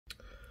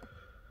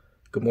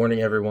Good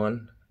morning,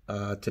 everyone.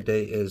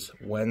 Today is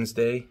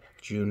Wednesday,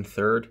 June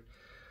 3rd,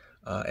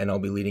 and I'll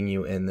be leading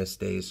you in this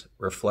day's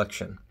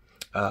reflection.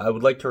 I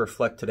would like to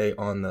reflect today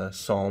on the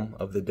Psalm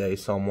of the day,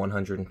 Psalm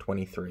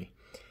 123,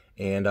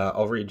 and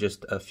I'll read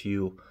just a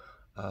few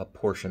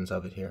portions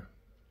of it here.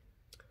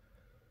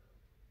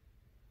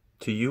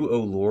 To you, O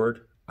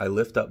Lord, I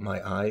lift up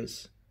my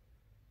eyes,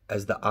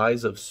 as the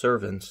eyes of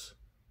servants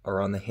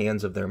are on the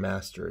hands of their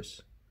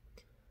masters,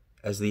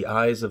 as the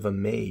eyes of a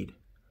maid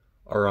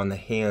are on the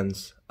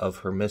hands of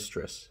her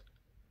mistress,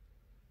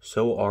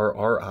 so are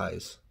our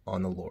eyes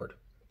on the Lord.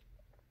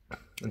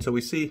 And so we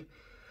see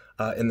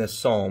in this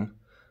psalm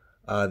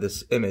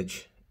this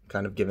image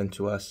kind of given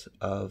to us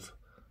of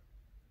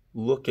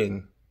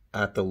looking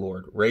at the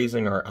Lord,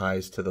 raising our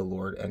eyes to the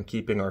Lord, and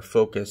keeping our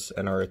focus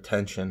and our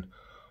attention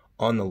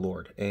on the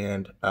Lord.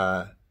 And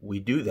we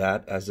do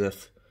that as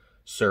if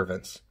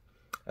servants,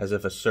 as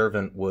if a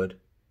servant would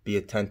be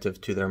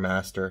attentive to their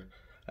master,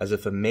 as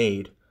if a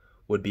maid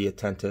would be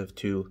attentive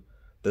to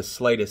the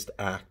slightest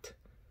act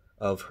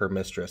of her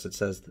mistress. It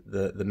says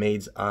the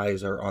maid's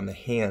eyes are on the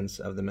hands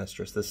of the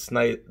mistress.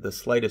 The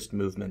slightest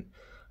movement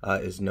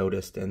is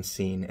noticed and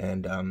seen,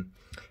 and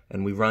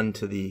we run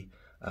to the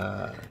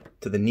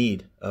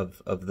need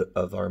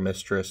of our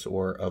mistress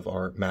or of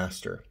our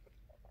master.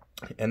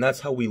 And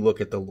that's how we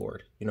look at the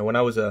Lord. You know, when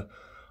I was an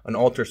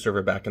altar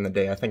server back in the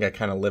day, I think I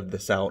kind of lived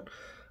this out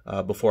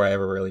before I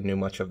ever really knew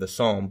much of the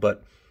psalm.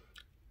 But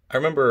I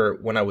remember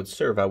when I would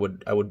serve, I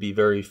would be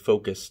very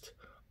focused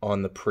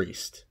on the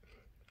priest.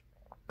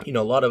 You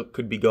know, a lot of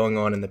could be going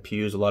on in the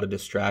pews, a lot of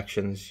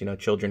distractions. You know,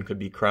 children could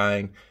be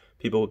crying,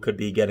 people could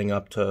be getting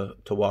up to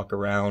walk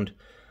around.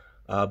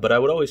 But I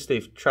would always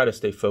try to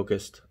stay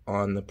focused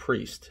on the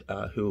priest,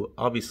 who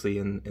obviously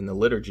in the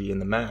liturgy, in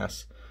the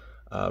Mass,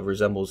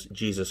 resembles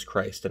Jesus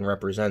Christ and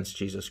represents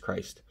Jesus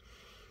Christ.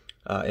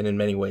 And in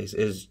many ways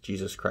is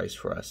Jesus Christ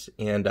for us.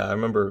 And I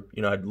remember,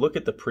 you know, I'd look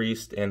at the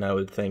priest and I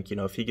would think, you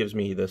know, if he gives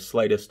me the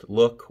slightest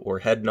look or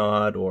head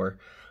nod or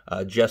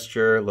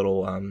gesture, a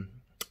little,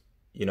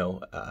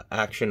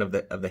 action of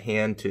the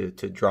hand to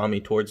draw me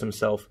towards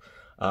himself,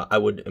 I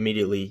would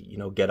immediately, you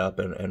know, get up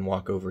and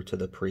walk over to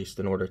the priest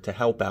in order to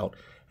help out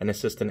and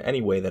assist in any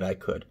way that I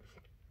could.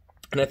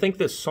 And I think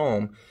this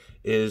psalm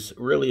is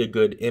really a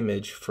good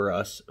image for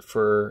us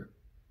for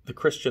the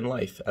Christian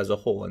life as a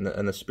whole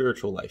and the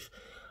spiritual life.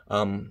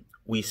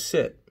 We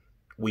sit,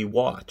 we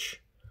watch,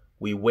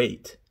 we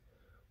wait,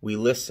 we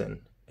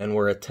listen, and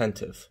we're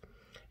attentive.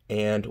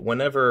 And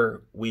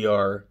whenever we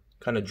are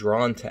kind of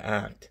drawn to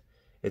act,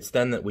 it's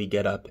then that we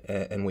get up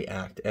and we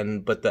act.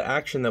 But the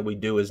action that we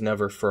do is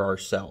never for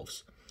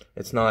ourselves.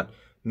 It's not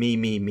me,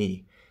 me,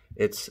 me.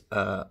 It's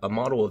a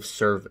model of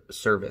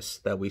service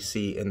that we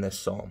see in this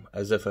psalm,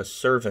 as if a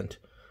servant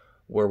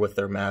were with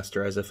their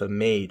master, as if a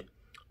maid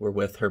were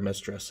with her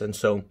mistress. And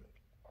so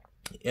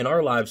in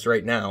our lives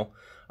right now,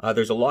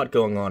 there's a lot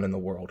going on in the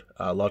world,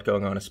 a lot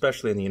going on,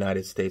 especially in the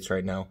United States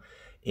right now.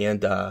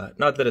 And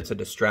not that it's a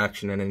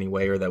distraction in any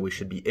way or that we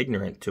should be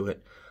ignorant to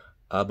it,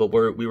 but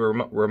we were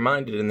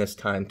reminded in this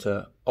time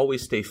to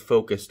always stay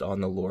focused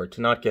on the Lord,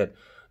 to not get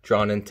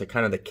drawn into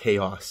kind of the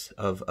chaos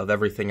of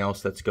everything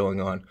else that's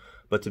going on,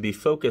 but to be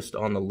focused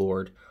on the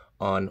Lord,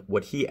 on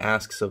what He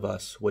asks of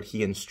us, what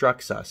He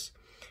instructs us,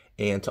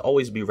 and to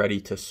always be ready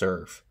to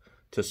serve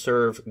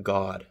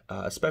God,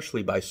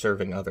 especially by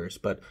serving others,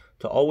 but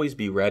to always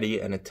be ready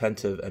and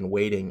attentive and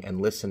waiting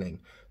and listening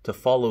to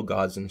follow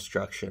God's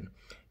instruction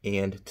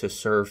and to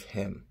serve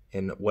Him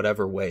in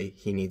whatever way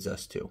He needs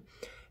us to.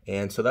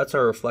 And so that's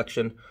our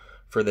reflection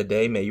for the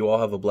day. May you all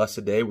have a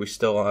blessed day. We're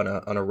still on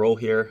a roll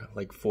here,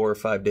 like 4 or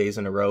 5 days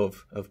in a row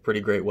of pretty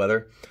great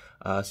weather.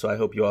 So I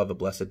hope you all have a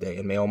blessed day.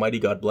 And may Almighty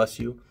God bless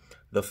you,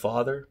 the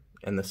Father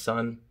and the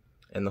Son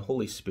and the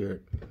Holy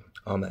Spirit.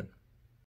 Amen.